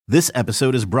This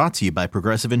episode is brought to you by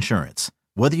Progressive Insurance.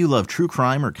 Whether you love true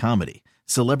crime or comedy,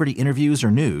 celebrity interviews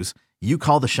or news, you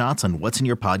call the shots on what's in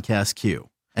your podcast queue.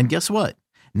 And guess what?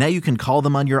 Now you can call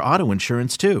them on your auto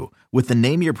insurance too with the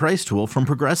Name Your Price tool from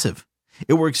Progressive.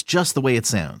 It works just the way it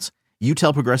sounds. You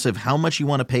tell Progressive how much you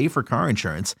want to pay for car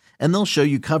insurance, and they'll show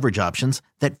you coverage options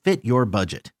that fit your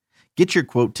budget. Get your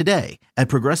quote today at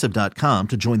Progressive.com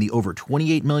to join the over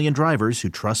 28 million drivers who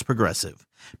trust Progressive.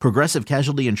 Progressive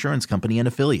Casualty Insurance Company and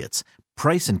Affiliates.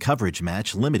 Price and coverage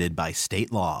match limited by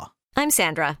state law. I'm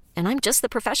Sandra, and I'm just the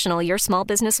professional your small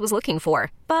business was looking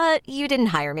for. But you didn't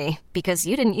hire me because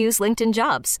you didn't use LinkedIn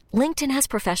Jobs. LinkedIn has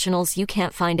professionals you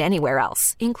can't find anywhere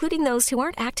else, including those who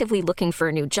aren't actively looking for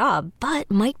a new job, but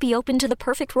might be open to the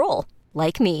perfect role,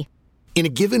 like me. In a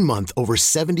given month, over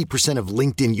 70% of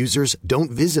LinkedIn users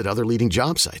don't visit other leading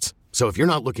job sites. So if you're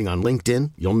not looking on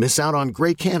LinkedIn, you'll miss out on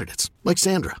great candidates like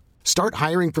Sandra. Start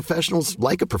hiring professionals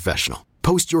like a professional.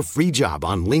 Post your free job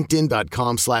on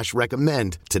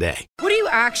linkedin.com/recommend today. What do you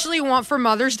actually want for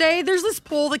Mother's Day? There's this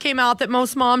poll that came out that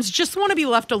most moms just want to be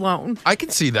left alone. I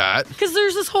can see that. Because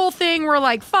there's this whole thing where,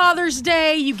 like, Father's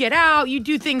Day, you get out, you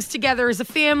do things together as a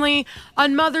family.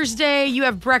 On Mother's Day, you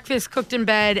have breakfast cooked in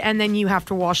bed, and then you have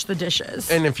to wash the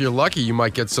dishes. And if you're lucky, you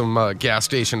might get some gas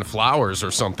station flowers or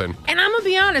something. And I'm going to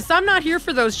be honest, I'm not here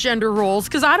for those gender roles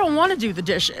because I don't want to do the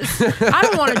dishes. I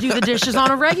don't want to do the dishes on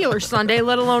a regular Sunday,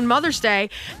 let alone Mother's Day.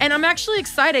 And I'm actually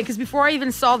excited because before I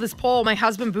even saw this poll, my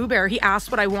husband Boo Bear, he asked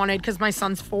what I wanted because my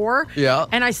son's 4. Yeah.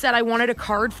 And I said I wanted a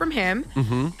card from him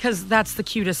because that's the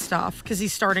cutest stuff because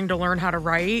he's starting to learn how to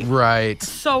write. Right.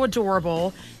 So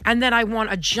adorable. And then I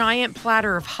want a giant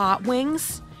platter of hot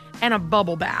wings and a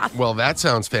bubble bath. Well, that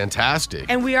sounds fantastic.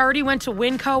 And we already went to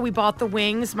Winco. We bought the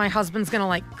wings. My husband's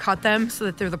going to cut them so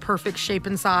that they're the perfect shape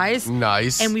and size.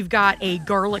 Nice. And we've got a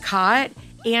garlic hot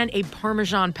and a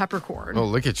Parmesan peppercorn. Oh,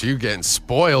 look at you getting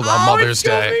spoiled on Mother's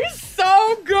Day. It's gonna be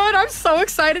so good. I'm so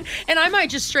excited. And I might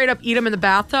just straight up eat them in the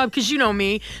bathtub because you know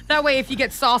me. That way, if you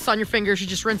get sauce on your fingers, you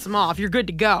just rinse them off. You're good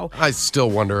to go. I still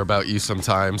wonder about you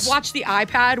sometimes. Watch the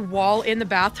iPad while in the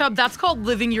bathtub. That's called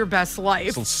living your best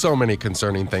life. So many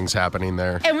concerning things happening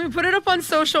there. And we put it up on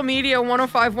social media,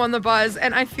 105.1 The Buzz,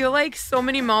 and I feel like so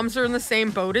many moms are in the same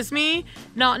boat as me.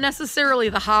 Not necessarily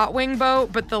the hot wing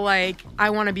boat, but the I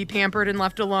want to be pampered and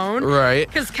left alone. Right.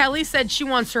 Because Kelly said she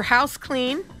wants her house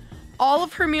clean, all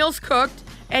of her meals cooked,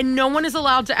 and no one is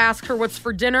allowed to ask her what's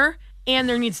for dinner, and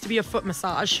there needs to be a foot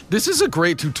massage. This is a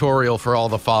great tutorial for all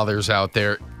the fathers out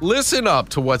there. Listen up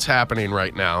to what's happening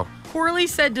right now. Corley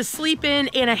said to sleep in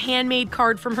and a handmade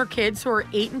card from her kids who are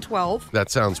 8 and 12.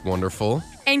 That sounds wonderful.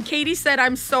 And Katie said,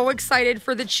 I'm so excited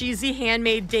for the cheesy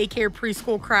handmade daycare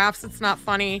preschool crafts. It's not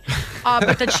funny.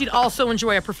 But that she'd also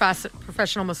enjoy a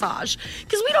professional massage.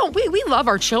 Because we love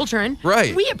our children.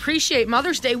 Right. We appreciate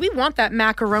Mother's Day. We want that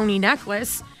macaroni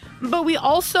necklace. But we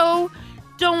also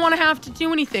don't want to have to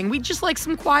do anything. We just like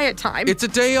some quiet time. It's a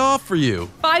day off for you.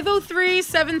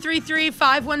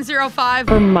 503-733-5105.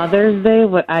 For Mother's Day,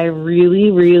 what I really,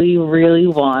 really, really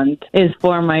want is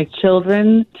for my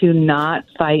children to not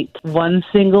fight one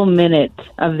single minute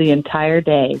of the entire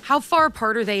day. How far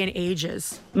apart are they in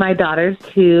ages? My daughter's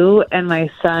 2 and my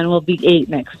son will be 8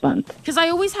 next month. Because I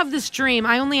always have this dream.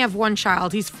 I only have one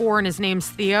child. He's 4 and his name's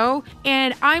Theo.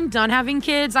 And I'm done having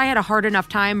kids. I had a hard enough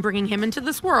time bringing him into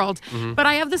this world.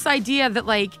 But I have this idea that,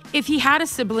 if he had a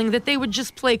sibling, that they would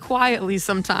just play quietly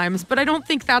sometimes. But I don't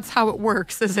think that's how it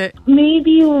works, is it?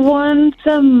 Maybe once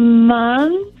a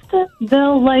month,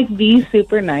 they'll, be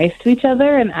super nice to each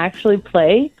other and actually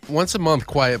play. Once a month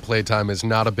quiet playtime is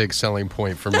not a big selling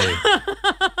point for me.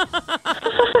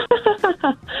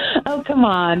 Oh, come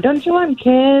on. Don't you want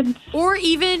kids? Or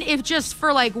even if just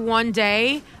for, one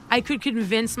day, I could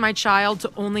convince my child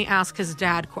to only ask his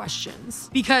dad questions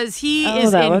because he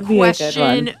is in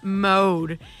question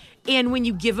mode. And when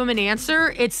you give him an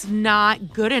answer, it's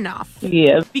not good enough.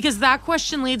 Yes. Because that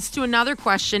question leads to another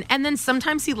question. And then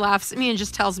sometimes he laughs at me and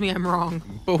just tells me I'm wrong.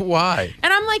 But why?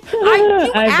 And I'm like,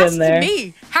 you I've asked been there.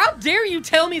 me. How dare you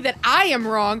tell me that I am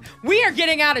wrong? We are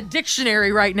getting out a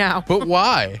dictionary right now. But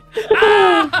why?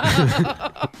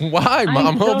 Why,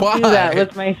 Mama? I Why? do that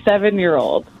with my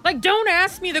 7-year-old. Don't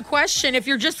ask me the question if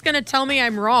you're just going to tell me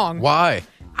I'm wrong. Why?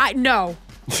 No.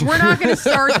 We're not going to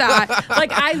start that.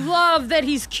 I love that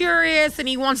he's curious and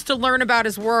he wants to learn about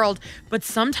his world. But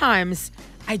sometimes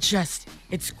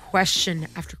it's question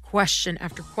after question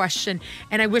after question.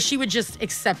 And I wish he would just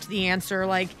accept the answer.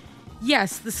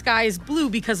 yes, the sky is blue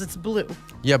because it's blue.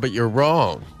 Yeah, but you're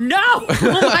wrong. No!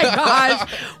 Oh my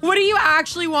gosh. What do you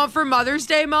actually want for Mother's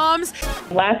Day, moms?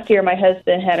 Last year, my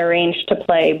husband had arranged to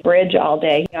play bridge all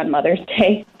day on Mother's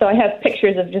Day. So I have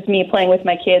pictures of just me playing with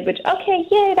my kids, which, okay,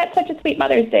 yay, that's such a sweet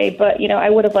Mother's Day. But, I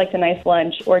would have liked a nice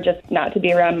lunch or just not to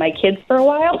be around my kids for a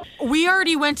while. We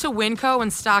already went to Winco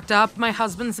and stocked up. My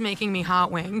husband's making me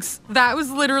hot wings. That was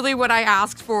literally what I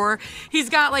asked for. He's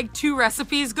got like 2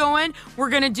 recipes going. We're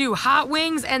going to do hot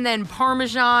wings and then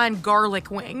Parmesan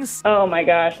garlic wings. Oh my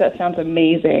gosh, that sounds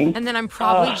amazing. And then I'm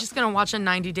probably just going to watch a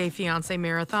 90 Day Fiancé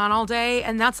marathon all day,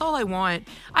 and that's all I want.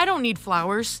 I don't need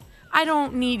flowers. I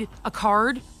don't need a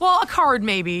card. Well, a card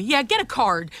maybe. Yeah, get a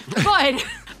card. But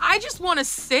I just want to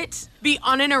sit, be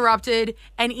uninterrupted,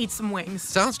 and eat some wings.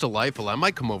 Sounds delightful. I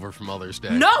might come over for Mother's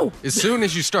Day. No! As soon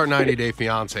as you start 90 Day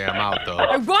Fiancé, I'm out, though.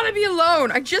 I want to be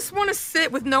alone. I just want to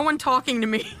sit with no one talking to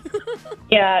me.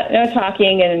 Yeah, no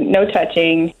talking and no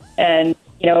touching. And,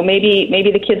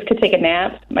 maybe the kids could take a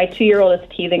nap. My 2-year-old is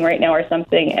teething right now or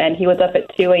something, and he was up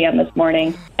at 2 a.m. this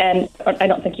morning, and I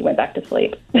don't think he went back to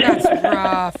sleep. That's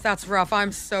rough. That's rough.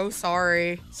 I'm so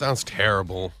sorry. Sounds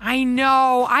terrible. I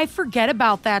know. I forget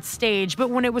about that stage, but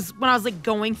when I was like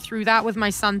going through that with my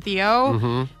son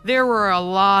Theo, there were a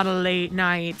lot of late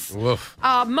nights. Woof.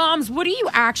 Moms, what do you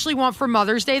actually want for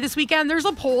Mother's Day this weekend? There's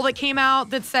a poll that came out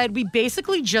that said we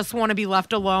basically just want to be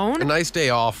left alone. A nice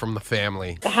day off from the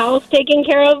family. The house taken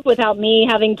care of without me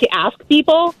having to ask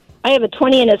people. I have a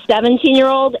 20 and a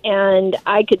 17-year-old, and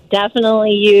I could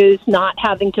definitely use not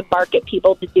having to bark at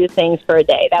people to do things for a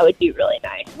day. That would be really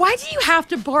nice. Why do you have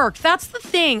to bark? That's the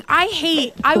thing.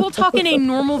 I will talk in a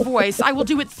normal voice. I will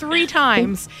do it 3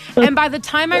 times. And by the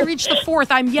time I reach the 4th,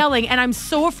 I'm yelling, and I'm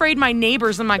so afraid my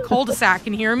neighbors in my cul-de-sac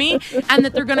can hear me and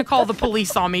that they're going to call the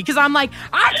police on me because I'm like,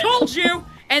 I told you.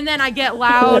 And then I get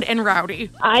loud and rowdy.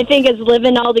 I think it's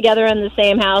living all together in the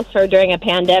same house or during a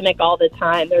pandemic all the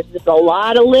time. There's just a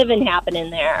lot of living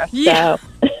happening there. Yeah. So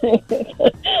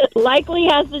likely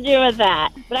has to do with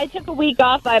that. But I took a week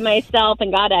off by myself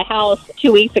and got a house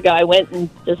 2 weeks ago. I went and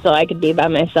just so I could be by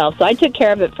myself. So I took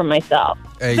care of it for myself.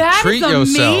 Hey, That treat is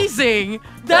yourself. amazing.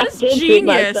 That is did treat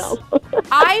genius. myself.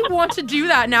 I want to do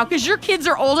that now because your kids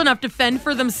are old enough to fend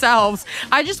for themselves.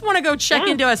 I just want to go check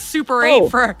into a Super 8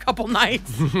 for a couple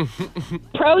nights.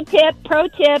 Pro tip,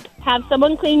 have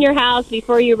someone clean your house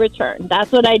before you return.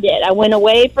 That's what I did. I went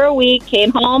away for a week,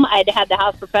 came home. I had the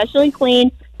house professionally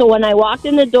cleaned. So when I walked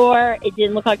in the door, it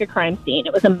didn't look like a crime scene.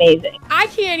 It was amazing. I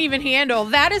can't even handle.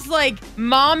 That is like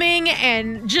momming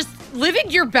and just living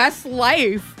your best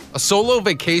life. A solo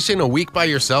vacation, a week by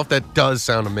yourself, that does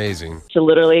sound amazing. To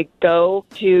literally go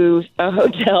to a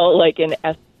hotel like in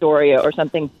Astoria or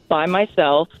something by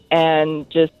myself and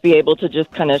just be able to just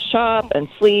kind of shop and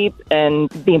sleep and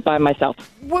be by myself.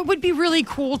 What would be really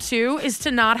cool, too, is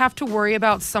to not have to worry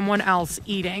about someone else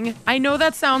eating. I know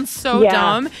that sounds so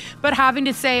dumb, but having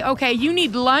to say, okay, you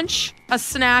need lunch, a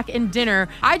snack, and dinner.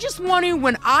 I just want to,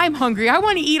 when I'm hungry, I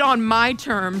want to eat on my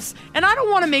terms. And I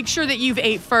don't want to make sure that you've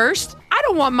ate first. I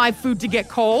don't want my food to get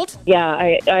cold. Yeah,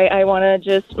 I want to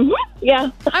just,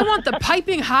 I want the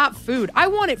piping hot food. I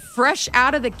want it fresh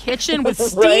out of the kitchen with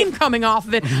steam coming off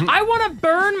of it. I want to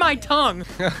burn my tongue.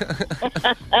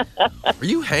 Are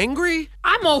you hangry?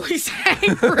 I'm always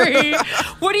hangry.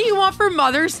 What do you want for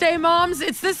Mother's Day, moms?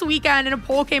 It's this weekend, and a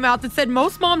poll came out that said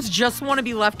most moms just want to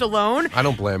be left alone. I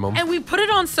don't blame them. And we put it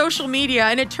on social media,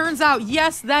 and it turns out,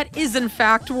 yes, that is in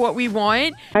fact what we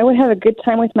want. I would have a good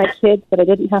time with my kids, but I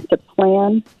didn't have to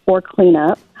plan or clean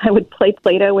up. I would play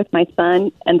Play-Doh with my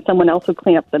son, and someone else would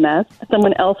clean up the mess.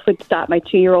 Someone else would stop my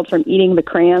 2-year-old from eating the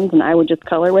crayons, and I would just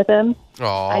color with him.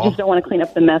 Aww. I just don't want to clean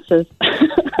up the messes.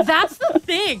 That's the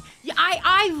thing.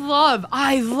 I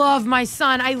love my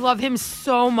son. I love him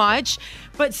so much.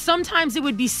 But sometimes it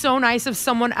would be so nice if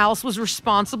someone else was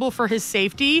responsible for his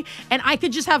safety and I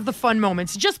could just have the fun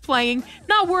moments, just playing,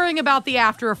 not worrying about the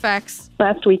after effects.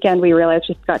 Last weekend, we realized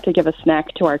we forgot to give a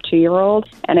snack to our 2-year-old,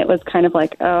 and it was kind of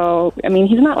like,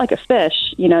 he's not like a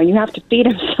fish. You have to feed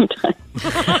him sometimes. So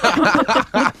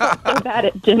bad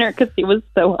at dinner because he was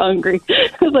so hungry. I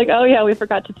was like, oh, yeah, we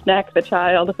forgot to snack the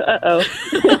child. Uh-oh.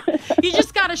 You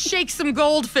just got to shake some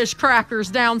goldfish crackers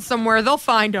down somewhere. They'll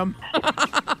find them.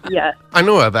 Yeah. I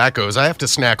know how that goes. I have to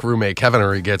snack roommate Kevin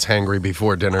or he gets hangry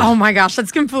before dinner. Oh my gosh,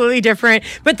 that's completely different.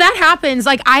 But that happens.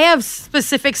 Like, I have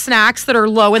specific snacks that are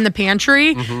low in the pantry.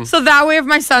 So that way if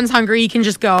my son's hungry, he can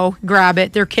just go grab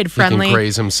it. They're kid friendly. He can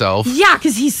graze himself. Yeah,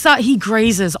 because he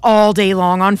grazes all day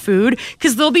long on food.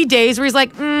 Because there'll be days where he's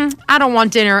like, I don't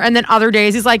want dinner. And then other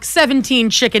days he's like, 17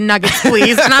 chicken nuggets,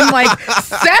 please. And I'm like,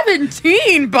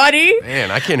 17, buddy?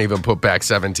 Man, I can't even put back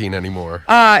 17 anymore.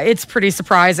 It's pretty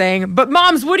surprising. But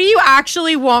moms, what do you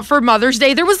actually want for Mother's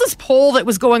Day? There was this poll that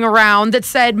was going around that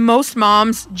said most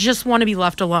moms just want to be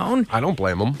left alone. I don't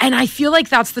blame them. And I feel like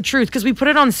that's the truth because we put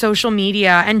it on social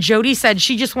media and Jody said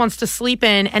she just wants to sleep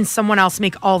in and someone else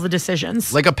make all the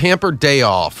decisions. Like a pampered day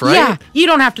off, right? Yeah. You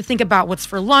don't have to think about what's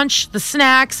for lunch, the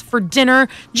snacks, for dinner.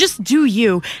 Just do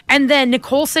you. And then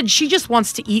Nicole said she just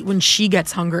wants to eat when she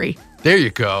gets hungry. There you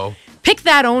go. Pick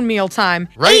that own meal time.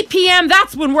 Right. 8 p.m.,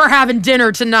 that's when we're having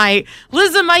dinner tonight.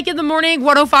 Liz and Mike in the morning,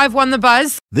 105.1 The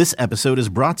Buzz. This episode is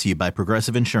brought to you by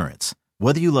Progressive Insurance.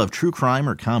 Whether you love true crime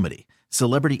or comedy,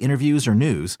 celebrity interviews or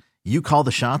news, you call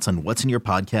the shots on what's in your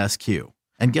podcast queue.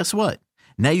 And guess what?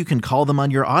 Now you can call them on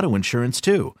your auto insurance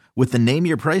too with the Name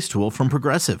Your Price tool from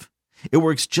Progressive. It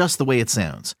works just the way it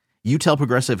sounds. You tell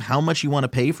Progressive how much you want to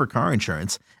pay for car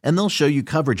insurance, and they'll show you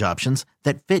coverage options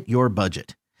that fit your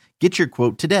budget. Get your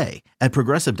quote today at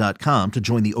Progressive.com to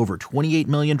join the over 28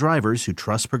 million drivers who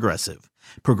trust Progressive.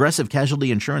 Progressive Casualty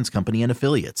Insurance Company and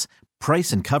Affiliates.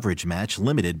 Price and coverage match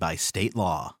limited by state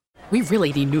law. We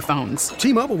really need new phones.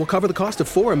 T-Mobile will cover the cost of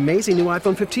 4 amazing new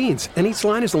iPhone 15s, and each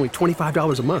line is only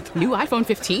 $25 a month. New iPhone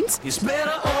 15s? It's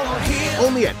better over here.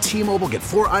 Only at T-Mobile, get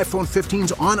 4 iPhone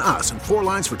 15s on us and 4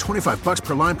 lines for $25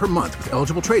 per line per month with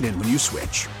eligible trade-in when you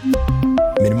switch.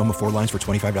 Minimum of 4 lines for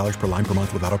 $25 per line per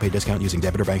month with autopay discount using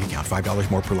debit or bank account.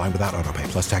 $5 more per line without autopay,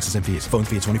 plus taxes and fees. Phone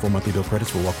fee at 24 monthly bill credits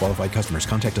for well-qualified customers.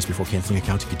 Contact us before canceling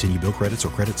account to continue bill credits or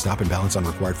credit stop and balance on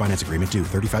required finance agreement due.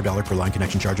 $35 per line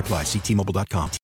connection charge applies. See T-Mobile.com.